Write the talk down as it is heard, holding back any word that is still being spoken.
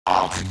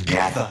all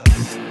together.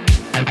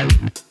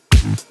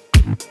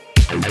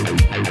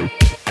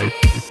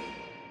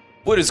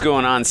 What is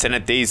going on,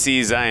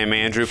 CineDesi's? I am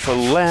Andrew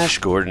Flash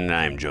Gordon, and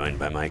I am joined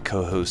by my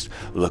co-host,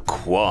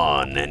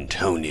 LeQuan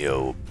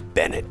Antonio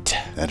Bennett.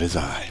 That is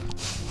I.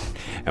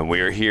 And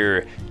we are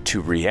here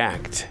to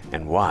react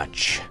and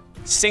watch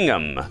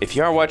Singham. If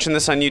you are watching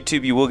this on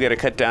YouTube, you will get a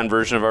cut-down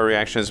version of our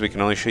reactions. We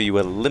can only show you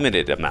a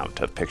limited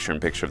amount of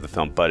picture-in-picture of the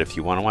film, but if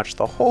you want to watch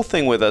the whole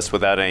thing with us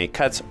without any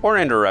cuts or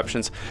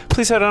interruptions,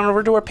 please head on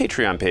over to our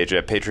Patreon page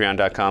at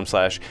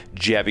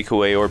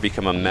patreon.com/JabbyKoué or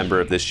become a member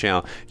of this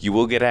channel. You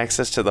will get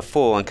access to the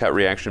full uncut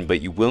reaction,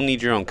 but you will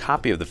need your own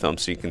copy of the film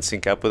so you can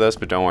sync up with us,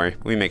 but don't worry,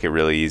 we make it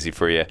really easy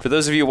for you. For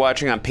those of you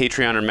watching on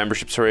Patreon or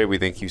membership story, we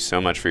thank you so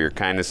much for your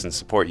kindness and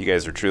support. You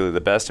guys are truly the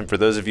best. And for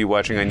those of you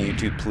watching on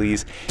YouTube,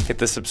 please hit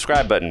the subscribe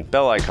button,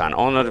 bell icon,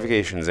 all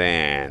notifications,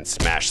 and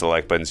smash the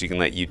like button so you can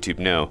let YouTube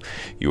know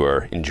you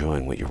are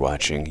enjoying what you're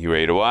watching. You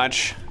ready to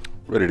watch?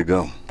 Ready to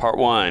go. Part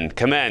 1,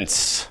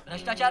 commence. There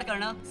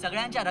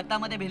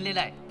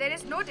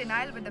is no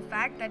denial with the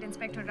fact that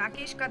Inspector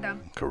Rakesh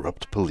Kadam,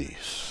 Corrupt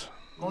police.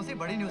 कौन सी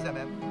बड़ी news है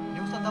ma'am?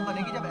 News तब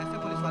बनेगी जब ऐसे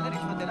police वाले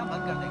रिश्वत देना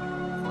बंद कर देंगे।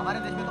 हमारे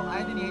देश में तो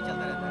आए दिन यही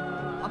चलता रहता है।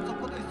 हम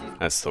सबको तो इस चीज़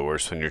That's the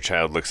worst when your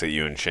child looks at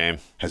you in shame.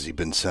 Has he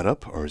been set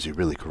up or is he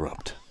really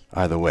corrupt?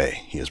 Either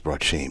way, he has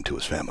brought shame to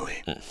his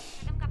family.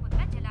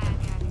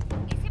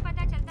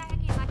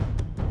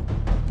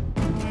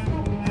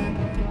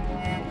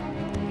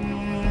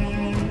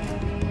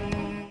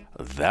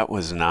 That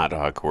was not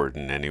awkward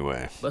in any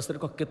way. बस तेरे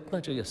को कितना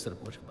चाहिए सिर्फ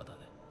मुझे बता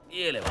दे।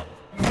 ये ले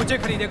बाबू। मुझे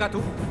खरीदेगा तू?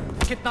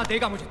 कितना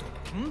देगा मुझे तू?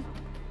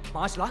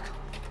 5 lakh?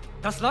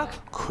 10 lakh?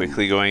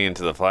 Quickly going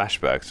into the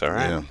flashbacks, all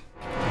right? Yeah.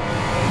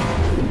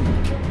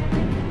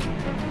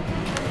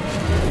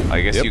 I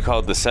guess you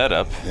called the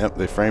setup. Yep,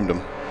 they framed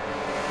him.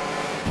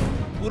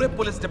 पूरे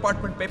पुलिस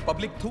डिपार्टमेंट पे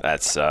पब्लिक थू।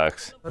 That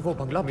sucks. पर वो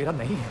बंगला मेरा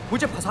नहीं है।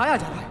 मुझे फंसाया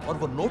जा रहा है। और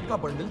वो नोट का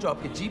बंडल जो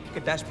आपके जीप के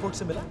डैशबोर्ड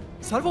से मिला?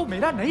 सर वो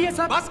मेरा नहीं है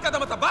सर। बस कदम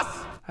बता बस।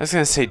 I was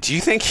gonna say, do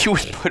you think he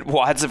would put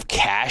wads of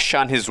cash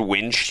on his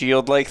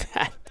windshield like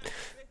that?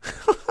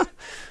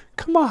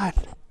 Come on.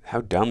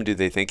 How dumb do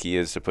they think he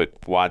is to put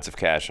wads of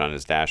cash on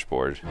his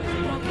dashboard?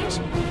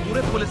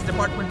 पूरे police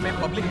department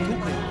में public थू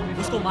गई।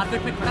 उसको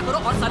market में खड़ा करो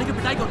और साले की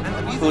पिटाई करो।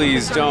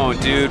 Please don't,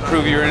 dude.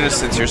 Prove your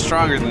innocence. You're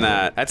stronger than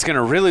that. That's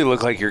gonna really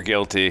look like you're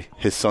guilty.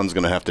 His son's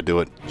gonna have to do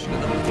it. You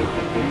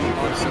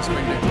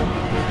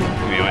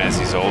mean as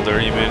he's older,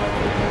 you mean?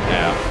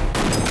 Yeah.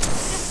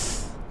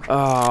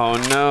 Oh,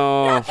 no.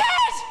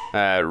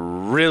 That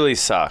really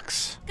sucks.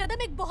 कदम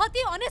एक बहुत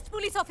ही honest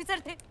police officer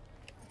थे।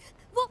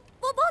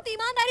 वो बहुत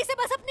ईमानदारी से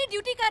बस अपनी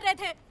duty कर रहे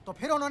थे। तो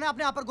फिर उन्होंने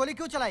अपने आप पर गोली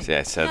क्यों चलाई? See,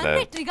 I said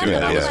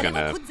that was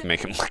gonna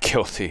make him look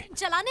guilty.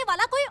 चलाने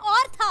वाला कोई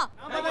और था।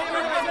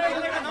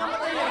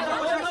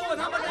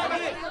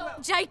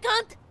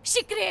 जयकांत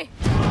शिकरे।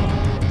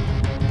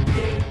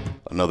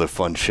 Another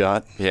fun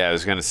shot. Yeah, I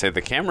was gonna say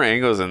the camera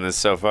angles in this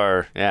so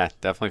far, yeah,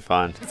 definitely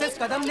fun. Mrs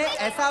कदम ने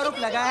ऐसा आरोप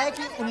लगाया है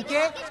कि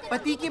उनके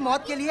पति की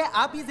मौत के लिए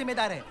आप ही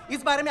जिम्मेदार हैं।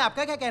 इस बारे में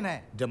आपका क्या कहना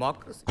है?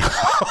 डेमोक्रेसी।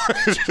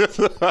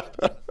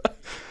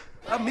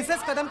 अब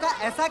मिसेस कदम का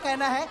ऐसा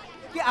कहना है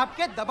कि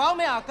आपके दबाव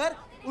में आकर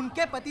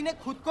उनके पति ने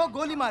खुद को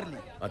गोली मार ली।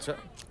 अच्छा,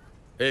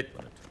 एक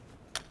मिनट।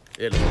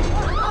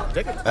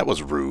 That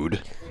was rude.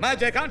 मैं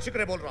जयकांत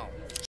शिकरे बोल रहा हूँ।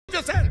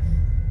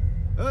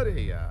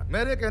 अरे यार,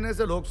 मेरे कहने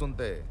से लोग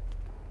सुनते हैं,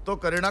 तो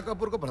करीना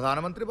कपूर को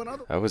प्रधानमंत्री बना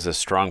दो। That was a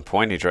strong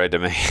point he tried to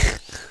make.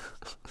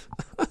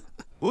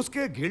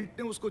 उसके गिल्ट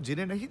ने उसको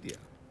जीने नहीं दिया,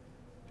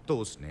 तो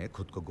उसने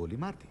खुद को गोली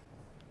मार दी।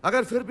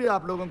 अगर फिर भी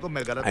आप लोगों को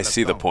मैं गलत I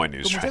see the point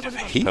he was trying to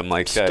make. I'm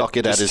like, stuck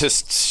it at his...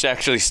 just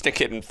actually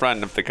stick it in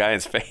front of the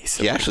guy's face.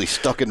 He actually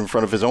stuck it in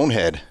front of his own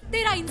head.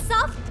 तेरा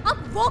इंसाफ अब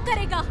वो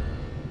करेगा।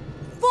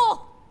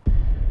 वो।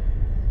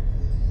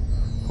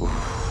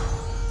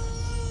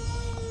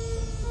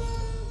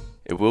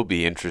 It will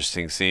be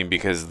interesting seeing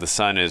because the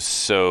son is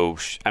so,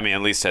 I mean,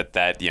 at least at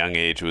that young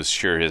age was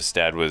sure his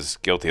dad was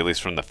guilty, at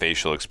least from the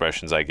facial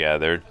expressions I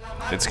gathered.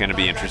 It's going to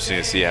be interesting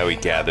to see how he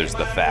gathers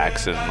the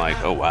facts and like,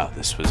 oh wow,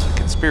 this was a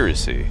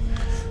conspiracy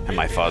and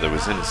my father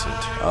was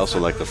innocent. I also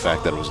like the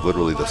fact that it was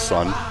literally the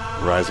sun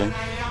rising.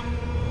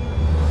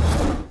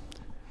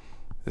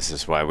 This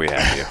is why we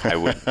have you.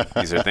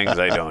 These are things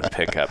I don't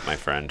pick up, my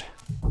friend.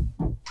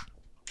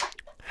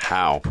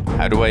 How?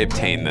 How do I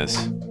obtain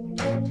this?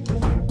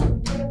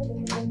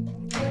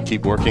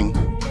 Keep working.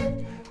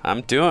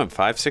 I'm doing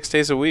 5-6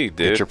 days a week,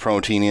 dude. Get your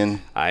protein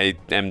in. I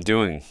am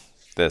doing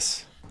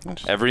this.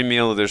 Every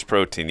meal there's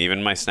protein,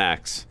 even my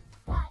snacks.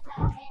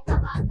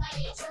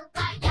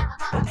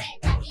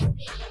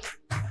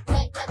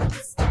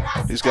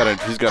 He's got a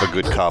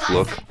good cop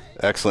look.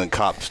 Excellent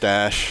cop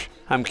stash.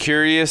 I'm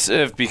curious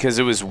if, because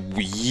it was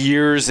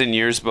years and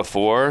years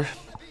before,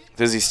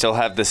 does he still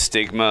have the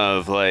stigma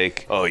of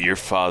like, oh, your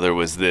father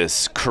was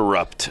this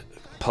corrupt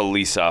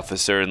police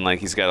officer and like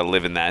he's got to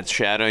live in that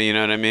shadow, you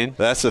know what I mean?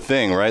 That's the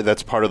thing, right?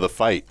 That's part of the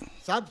fight.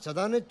 साहब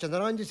सदा ने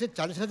चंद्रमान जी से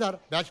 40,000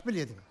 batch पे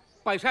लिए थे।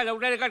 पैसा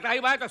लौटाने का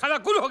टाइम आया तो साला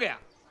गुल हो गया।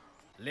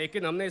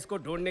 लेकिन हमने इसको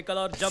ढूंढ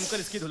निकाला और जमकर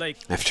इसकी धुलाई।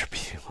 After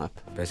beating him up.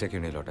 पैसे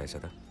क्यों नहीं लौटाए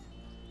सदा?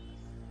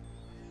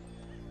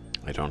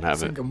 I don't have it.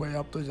 Singham भाई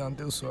आप तो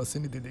जानते हो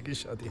सुहासिनी दीदी की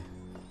शादी है,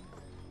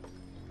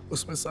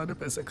 उसमें सारे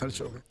पैसे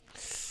खर्च हो गए।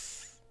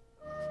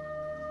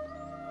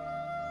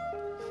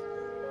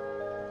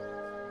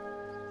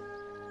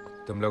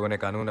 तुम लोगों ने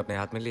कानून अपने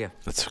हाथ में लिया?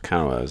 That's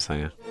kind of what I was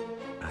thinking.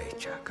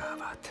 अच्छा क्या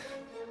बात।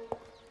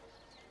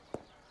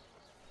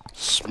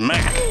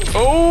 Smack!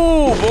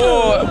 Oh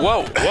boy! Whoa!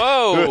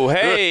 Whoa!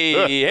 Hey!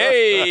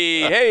 Hey!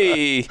 Hey!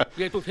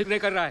 ये तू ठीक नहीं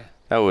कर रहा है।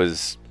 That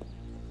was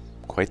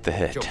quite the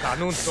hit. जो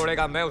कानून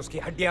तोड़ेगा मैं उसकी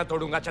हड्डियां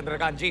तोड़ूंगा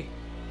चंद्रकांत जी।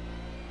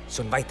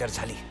 सुनवाई दर्ज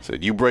झाली। So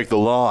you break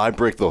the law, I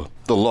break the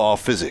law of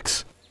physics.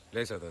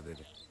 ले सदा दे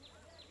दे।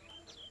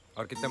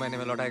 और कितने महीने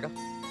में लौटाएगा?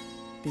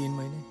 3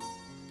 महीने।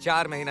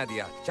 4 महीना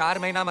दिया। 4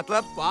 महीना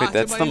मतलब? Wait,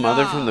 that's the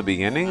mother from the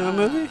beginning of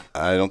the movie?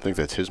 I don't think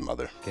that's his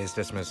mother. Case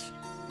dismissed.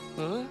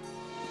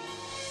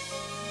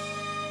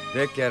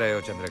 देख क्या रहे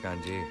हो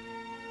चंद्रकांत जी?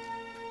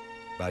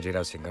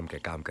 बाजीराव सिंघम के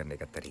काम करने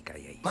का तरीका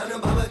यही।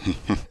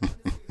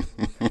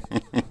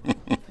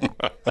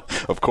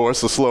 Of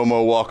course, the slow-mo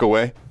walk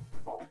away.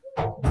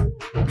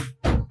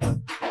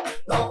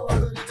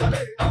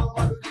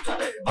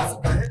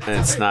 And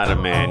it's not a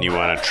man you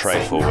want to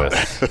trifle with.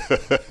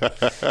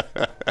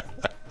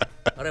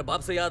 अरे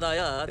बाप से याद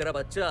आया, तेरा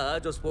बच्चा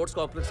जो स्पोर्ट्स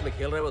कॉम्प्लेक्स में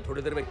खेल रहा है वो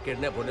थोड़ी देर में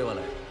किडनैप होने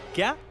वाला है।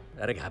 क्या?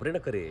 अरे घबरे न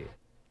करे।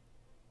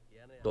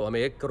 तो हमें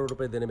 1 करोड़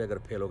रुपए देने में अगर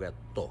फेल हो गया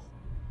तो?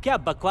 क्या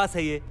बकवास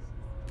है ये?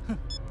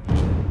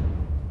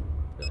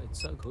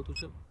 ऐसा हो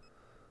तुझे?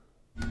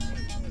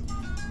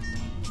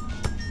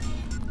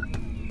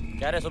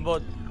 क्या रे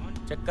सुबोध,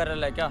 चेक कर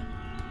रहा है क्या?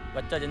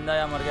 बच्चा जिंदा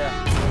या मर गया?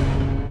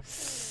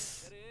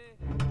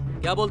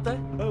 क्या बोलता है?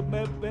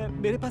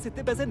 मेरे पास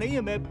इतने पैसे नहीं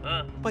है, मैं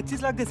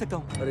 25 लाख दे सकता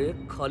हूँ। अरे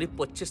खाली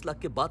 25 लाख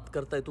की बात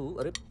करता है तू?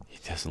 अरे He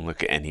doesn't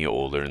look any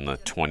older in the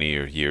 20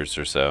 years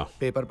or so.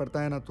 Paper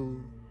पढ़ता है ना तू?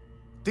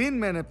 3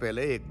 महीने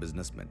पहले एक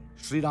बिजनेसमैन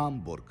श्रीराम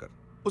बोरकर,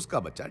 उसका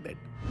बच्चा डेड।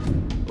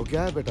 वो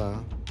क्या है बेटा,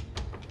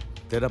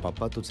 तेरा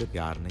पापा तुझसे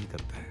प्यार नहीं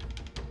करता है।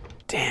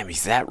 Damn,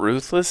 he's that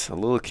ruthless? A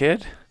little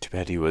kid? Too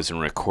bad he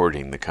wasn't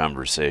recording the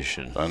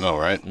conversation. I know,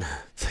 right?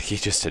 It's like he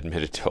just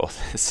admitted to all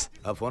this.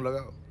 अब फोन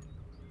लगाओ,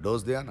 डोज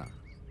दिया ना,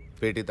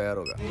 पेटी तैयार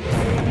होगा।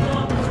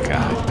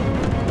 God.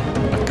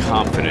 A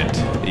confident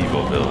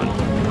evil villain.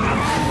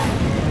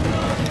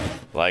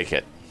 Like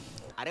it.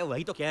 अरे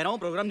वही तो कह रहा हूँ,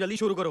 प्रोग्राम जल्दी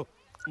शुरू करो,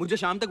 मुझे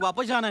शाम तक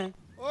वापस जाना है।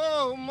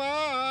 ओ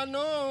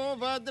मानो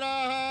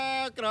भद्रः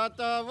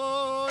क्रतवो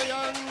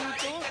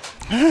यन्तु।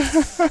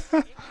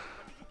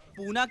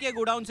 पूना के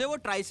गोडाउन से वो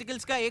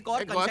ट्राइसिकल्स का एक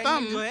और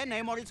कंसाइनमेंट जो है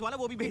नए मॉडल्स वाला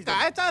वो भी भेज दो।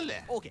 क्या चाल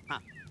है? ओके हाँ।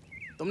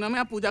 तुमने हमें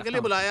यहाँ पूजा के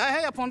लिए बुलाया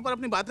है या फोन पर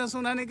अपनी बातें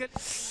सुनाने के?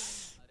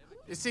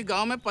 इसी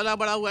गांव में पला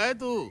बड़ा हुआ है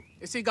तू,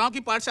 इसी गांव की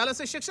पाठशाला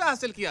से शिक्षा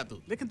हासिल किया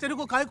तू, लेकिन तेरे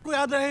को काहे को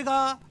याद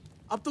रहेगा?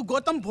 अब तू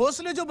गौतम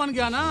भोसले जो बन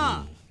गया ना,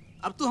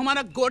 अब तू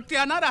हमारा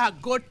गोटिया ना रहा,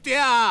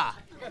 गोटिया।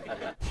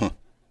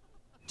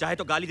 चाहे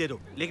तो गाली दे दो,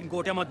 लेकिन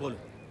गोटिया मत बोलो।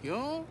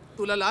 क्यों?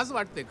 तू लाज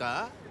बांटते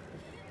का?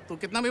 तू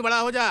कितना भी बड़ा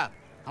हो जा,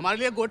 हमारे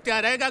लिए गोटिया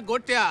रहेगा,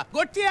 गोटिया,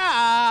 गोटिया,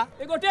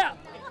 ए गोटिया,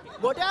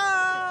 गोटिया,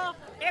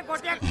 ए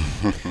गोटिया।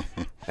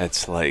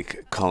 That's like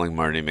calling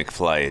Marty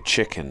McFly a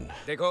chicken.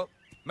 देखो,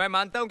 मैं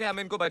मानता हूँ कि हम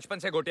इनको बचपन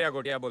से गोटिया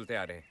गोटिया बोलते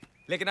आ रहे हैं,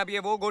 लेकिन अब ये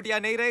वो गोटिया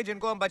नहीं रहे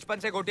जिनको हम बचपन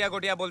से गोटिया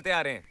गोटिया बोलते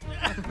आ रहे हैं।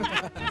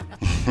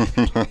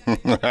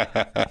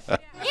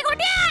 ये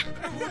गोटिया,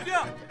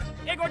 गोटिया,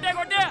 ए गोटिया,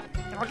 गोटिया,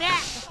 गोटिया।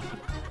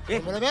 I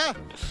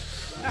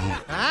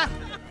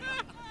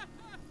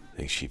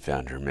think she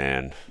found her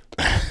man.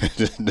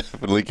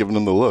 Definitely giving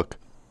him the look.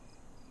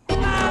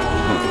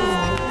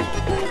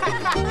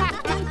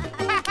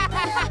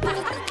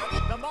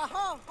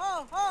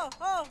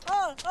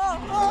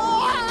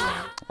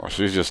 Oh,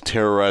 she's just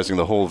terrorizing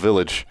the whole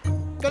village.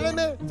 गले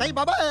में सही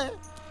बाबा है,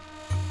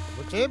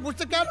 मुझे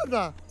मुझसे क्या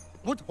डरना?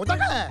 मुझ होता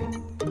क्या है?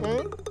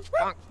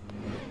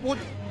 मुझ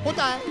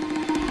होता है।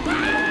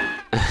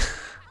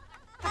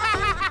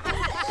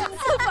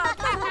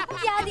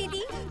 क्या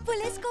दीदी,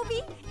 पुलिस को भी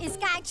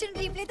इसका एक्शन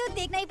रिप्ले तो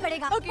देखना ही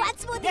पड़ेगा।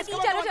 What's more दीदी?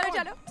 चलो चलो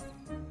चलो।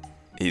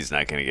 He's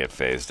not going to get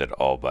fazed at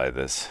all by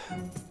this.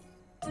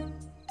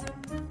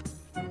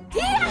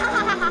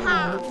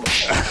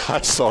 I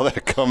saw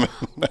that coming.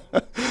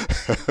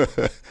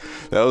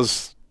 That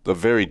was a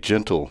very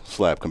gentle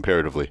slap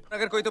comparatively.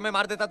 अगर कोई तुम्हें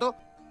मार देता तो?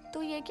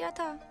 तो ये क्या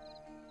था?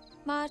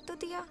 मार तो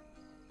दिया।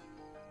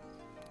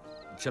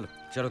 चलो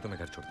चलो तुम्हें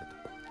घर छोड़ देता।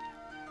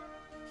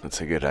 That's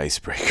a good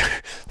icebreaker.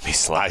 Let me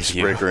slap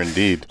you. Icebreaker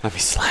indeed. Let me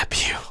slap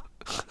you.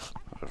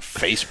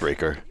 Face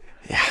breaker.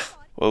 Yeah.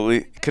 Well,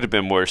 it could have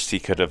been worse. He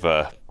could have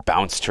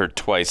bounced her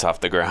twice off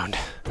the ground.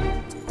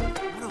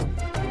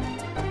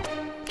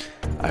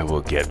 I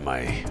will get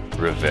my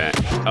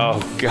revenge. Oh,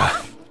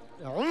 God.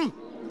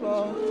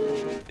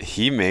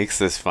 He makes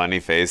this funny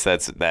face.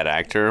 That's that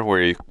actor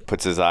where he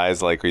puts his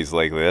eyes like he's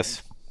like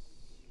this.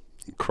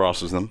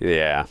 Crosses them.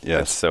 Yeah. Yes.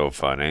 That's so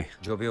funny.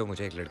 जो भी हो,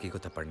 मुझे एक लड़की को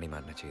थप्पड़ नहीं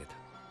मारना चाहिए था।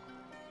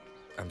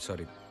 I'm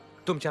sorry.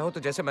 तुम चाहो तो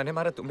जैसे मैंने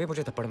मारा तुम भी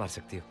मुझे थप्पड़ मार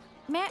सकती हो।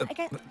 मैं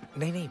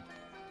नहीं नहीं,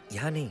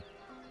 यहाँ नहीं,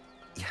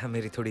 यहाँ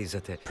मेरी थोड़ी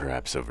इज्जत है।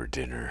 Perhaps over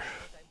dinner.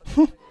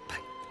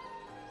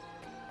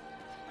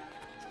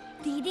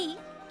 दीदी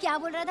क्या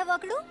बोल रहा था वो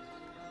अकड़ू?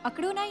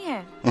 अकड़ू नहीं है।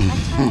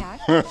 अच्छा यार।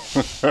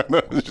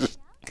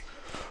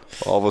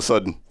 All of a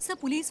sudden. Sir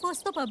police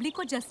force तो पब्लिक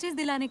को जस्टिस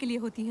दिलाने के लिए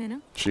होती है ना?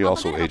 She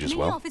also ages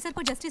well. Officer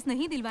को जस्टिस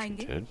नहीं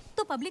दिलवाएंगे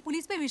तो पब्लिक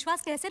पुलिस पे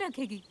विश्वास कैसे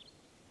रखेगी?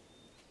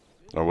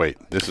 Oh wait,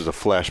 this is a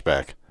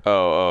flashback.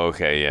 Oh,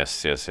 okay,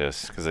 yes,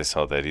 because I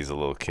saw that he's a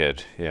little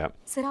kid. Yeah.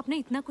 Sir आपने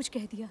इतना कुछ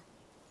कह दिया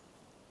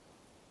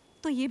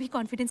तो ये भी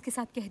कॉन्फिडेंस के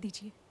साथ कह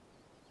दीजिए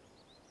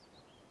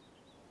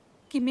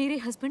कि मेरे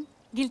हस्बैंड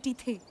गिल्टी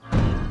थे।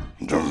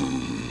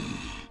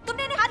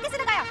 तुमने इन्हें हाथ कैसे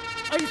लगाया?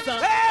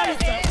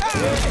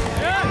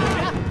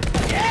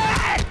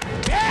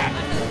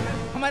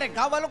 हमारे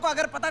गांव वालों को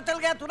अगर पता चल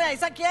गया तूने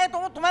ऐसा किया है तो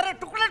वो तुम्हारे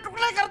टुकड़े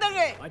टुकड़े कर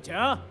देंगे।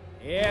 अच्छा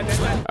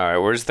All right,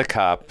 where's the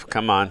cop?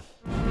 Come on.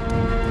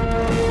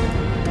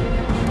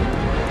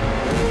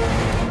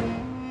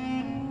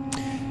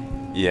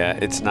 Yeah,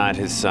 it's not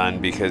his son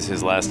because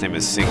his last name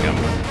is Singham.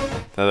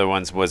 The other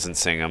one's wasn't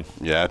Singham.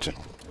 Yeah, Ajay.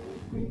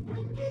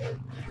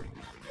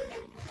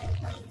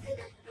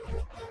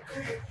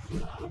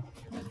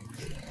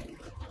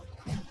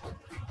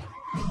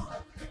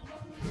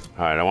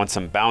 All right, I want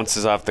some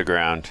bounces off the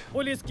ground.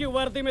 Police की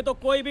वर्दी में तो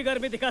कोई भी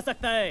गर्मी दिखा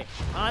सकता है।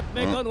 हाथ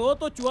में गन हो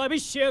तो चूहा भी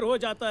शेर हो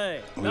जाता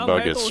है। We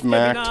about get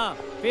smacked.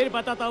 फिर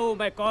बताता हूँ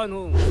मैं कौन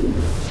हूँ।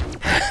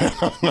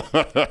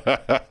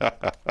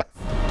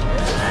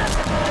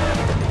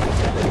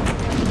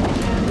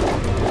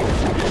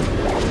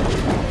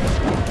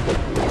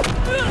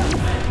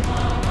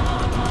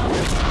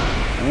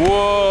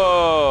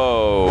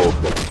 Whoa!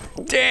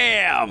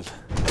 Damn!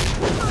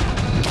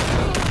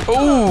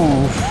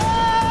 Ooh!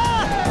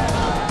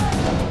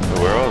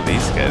 Where are all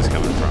these guys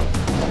coming from?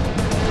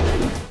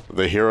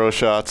 The hero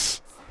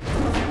shots.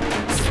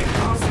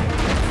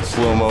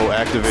 Slow-mo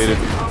activated.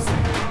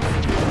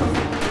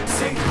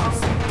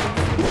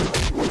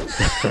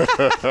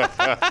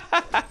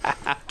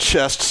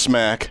 Chest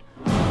smack.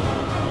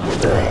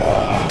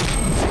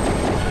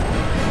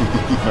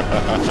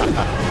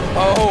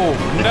 Oh,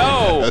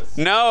 no!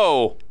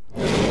 No!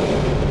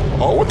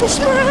 Oh, with the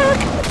smack!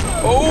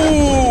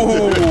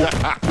 Oh!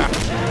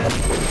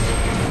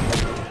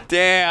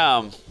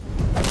 Damn!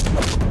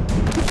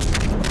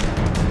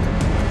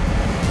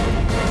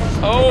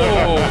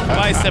 Oh,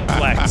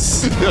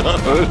 biceplex.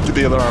 To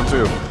the other arm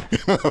too.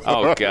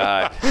 Oh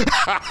God.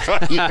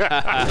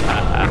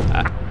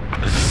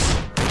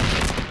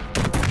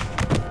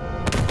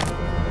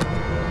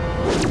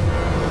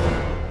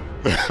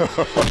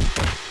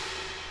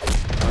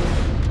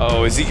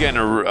 Oh, is he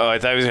gonna? Oh, I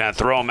thought he was gonna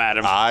throw him at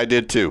him. I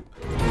did too.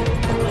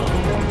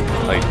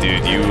 Like,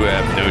 dude, you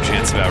have no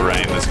chance of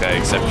outrunning this guy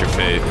except your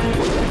fate.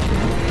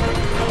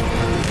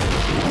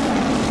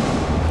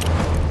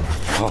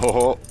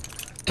 Oh.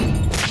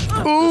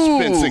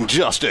 Dispensing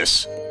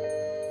justice.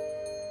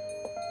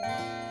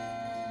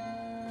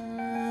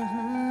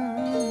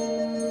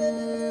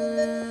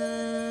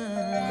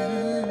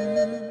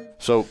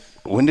 So,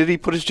 when did he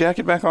put his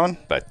jacket back on?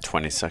 About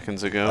 20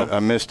 seconds ago. I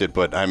missed it,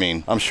 but I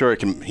mean, I'm sure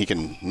he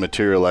can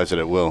materialize it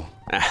at will.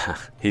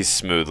 He's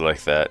smooth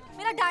like that.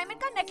 मेरा diamond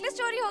का necklace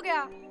चोरी हो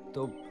गया।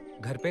 तो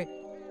घर पे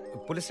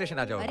police station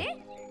आ जाओ। अरे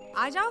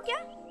आ जाओ क्या?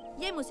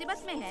 ये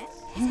मुसीबत में है।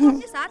 इसको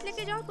अपने साथ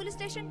लेके जाओ पुलिस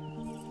स्टेशन।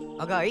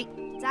 अगाई।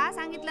 जा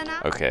सांगितलं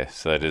ना। Okay,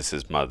 so that is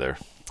his mother.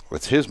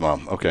 It's his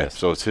mom. Okay, yes.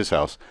 So it's his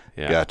house.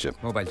 Yeah. Gotcha.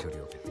 Mobile चोरी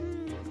हो गया।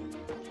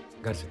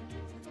 घर से।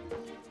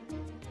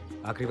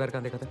 आखिरी बार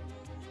कहाँ देखा था?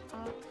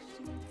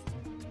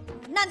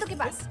 नंदू के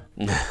पास।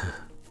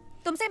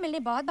 तुमसे मिलने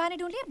बहुत बहाने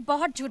ढूंढ लिए,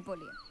 बहुत झूठ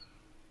बोली।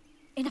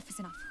 Enough is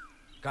enough.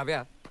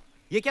 काव्या,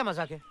 ये क्या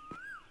मजाक है?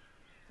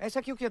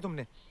 ऐसा क्यों किया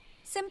तुमने?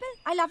 Simple.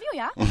 I love you,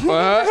 यार।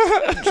 What?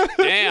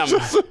 Damn.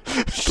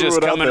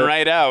 Just coming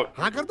right out.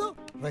 हाँ कर दो।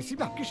 वैसे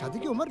भी आपकी शादी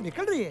की उम्र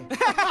निकल रही है।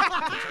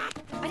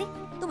 अरे,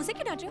 तुम उसे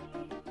क्यों डांट रहे हो?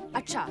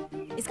 अच्छा,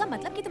 इसका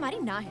मतलब कि तुम्हारी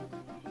ना है।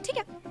 ठीक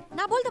है,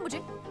 ना बोल दो मुझे।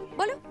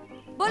 बोलो,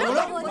 बोलो,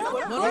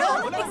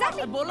 बोलो,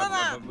 exactly. बोलो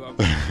ना।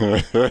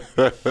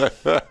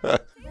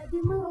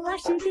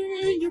 बदमाश दिल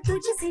ये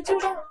तुझसे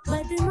जुड़ा,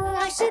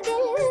 बदमाश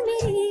दिल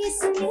मेरी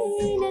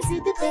सुनी न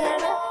ज़िद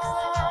पैदा।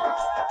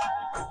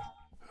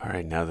 All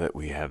right, now that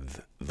we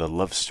have the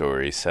love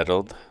story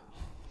settled,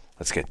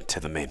 let's get to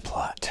the main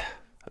plot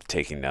of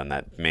taking down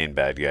that main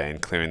bad guy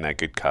and clearing that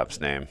good cop's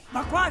name.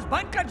 बकवास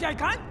बंद कर जाए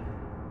खान।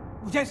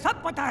 मुझे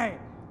सब पता है।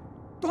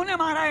 तूने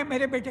मारा है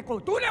मेरे बेटे को।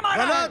 तूने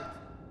मारा है।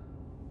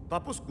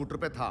 बापू स्कूटर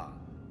पे था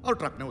और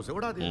ट्रक ने उसे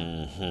उड़ा दिया।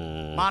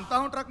 मानता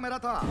हूँ ट्रक मेरा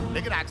था,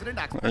 लेकिन accident.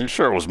 I'm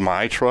sure it was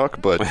my truck,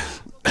 but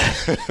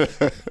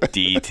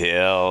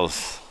details.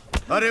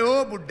 अरे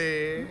ओ बुड्ढे,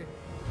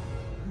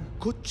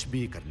 कुछ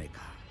भी करने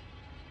का,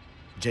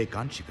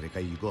 जयकांत शिकरे का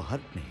ईगो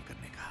हर्ट नहीं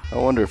करने का। I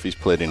wonder if he's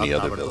played any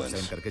other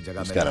villains.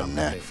 He's got a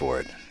knack for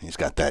it. He's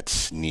got that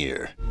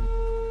sneer.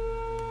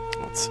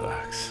 That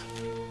sucks.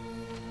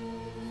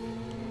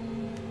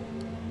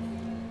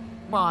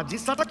 माँ जी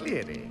सटक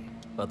लिए रे।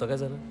 पता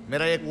कैसा ना?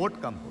 मेरा एक वोट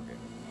कम हो गया।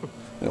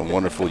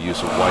 Wonderful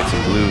use of whites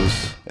and blues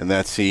in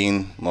that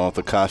scene, along with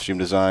the costume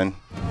design.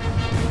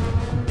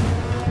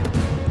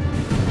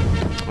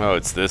 Oh,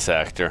 it's this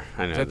actor.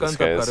 I know who this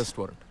guy is.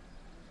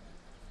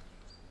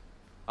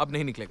 अब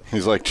नहीं निकलेगा.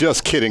 He's like,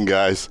 just kidding,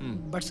 guys.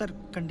 But sir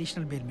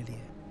conditional bell मिली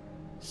है.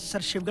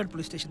 Sir Shivgarh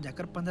police station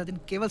जाकर 15 दिन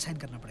केवल sign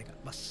करना पड़ेगा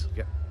बस.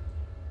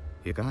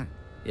 ये कहाँ है?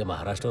 ये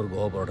महाराष्ट्र और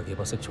गोवा बॉर्डर के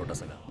पास एक छोटा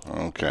सा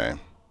गाँव. Okay.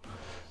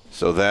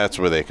 So that's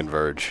where they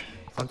converge.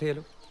 कौन थे ये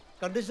लोग?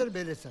 कंडीशनल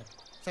बेल है सर.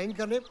 साइन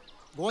करने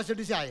गोवा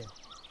सिटी से आए हैं.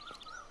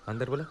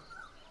 अंदर बोला.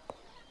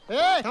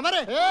 ए हमारे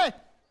ए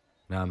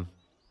नाम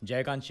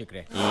जयकांत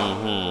शिकरे.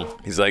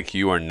 He's like,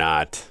 you are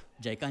not.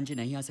 Jaikant जी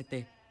नहीं आ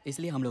सकते,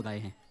 इसलिए हम लोग आए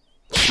हैं.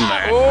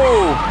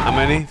 Oh! How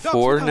many?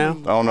 4 now?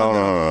 Oh,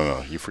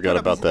 no. You forgot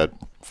about that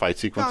fight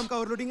sequence?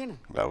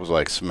 That was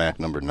like smack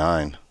number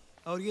 9.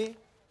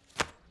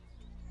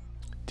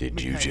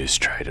 Did you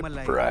just try to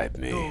bribe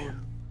me?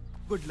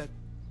 Good luck.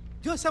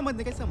 जो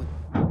समझने के समझ.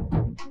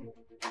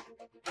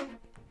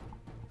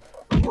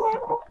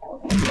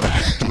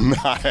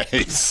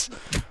 Nice.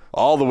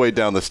 All the way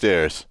down the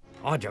stairs.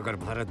 आज अगर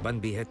भारत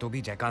बंद भी है तो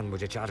भी जयकांत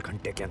मुझे 4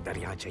 घंटे के अंदर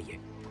यहाँ चाहिए,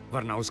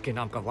 वरना उसके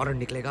नाम का वारंट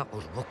निकलेगा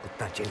और वो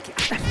कुत्ता जेल के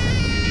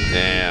अंदर.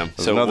 Damn.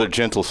 So another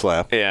gentle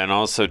slap. Yeah, and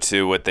also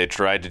too, what they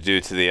tried to do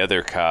to the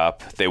other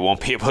cop, they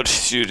won't be able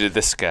to do to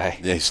this guy.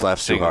 Yeah, he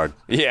slaps too hard.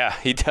 Yeah,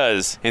 he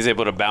does. He's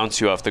able to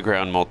bounce you off the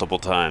ground multiple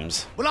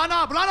times.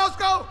 बुलाना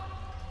उसको.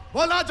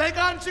 बोला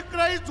जयकांत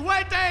शिकरे is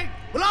waiting.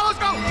 बुलाओ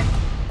उसको.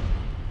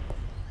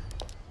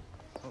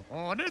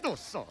 आने दो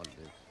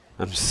साले.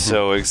 I'm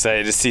so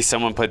excited to see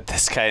someone put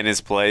this guy in his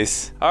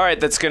place. All right,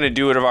 that's going to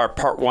do it of our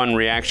part 1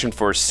 reaction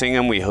for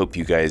Singham. We hope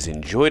you guys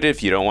enjoyed it.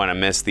 If you don't want to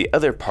miss the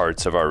other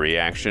parts of our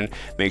reaction,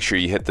 make sure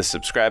you hit the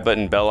subscribe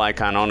button, bell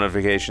icon, all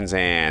notifications,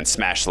 and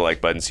smash the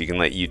like button so you can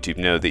let YouTube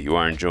know that you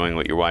are enjoying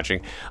what you're watching.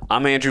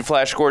 I'm Andrew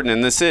Flash Gordon,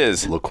 and this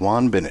is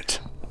LeQuan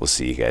Bennett. We'll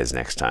see you guys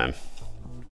next time.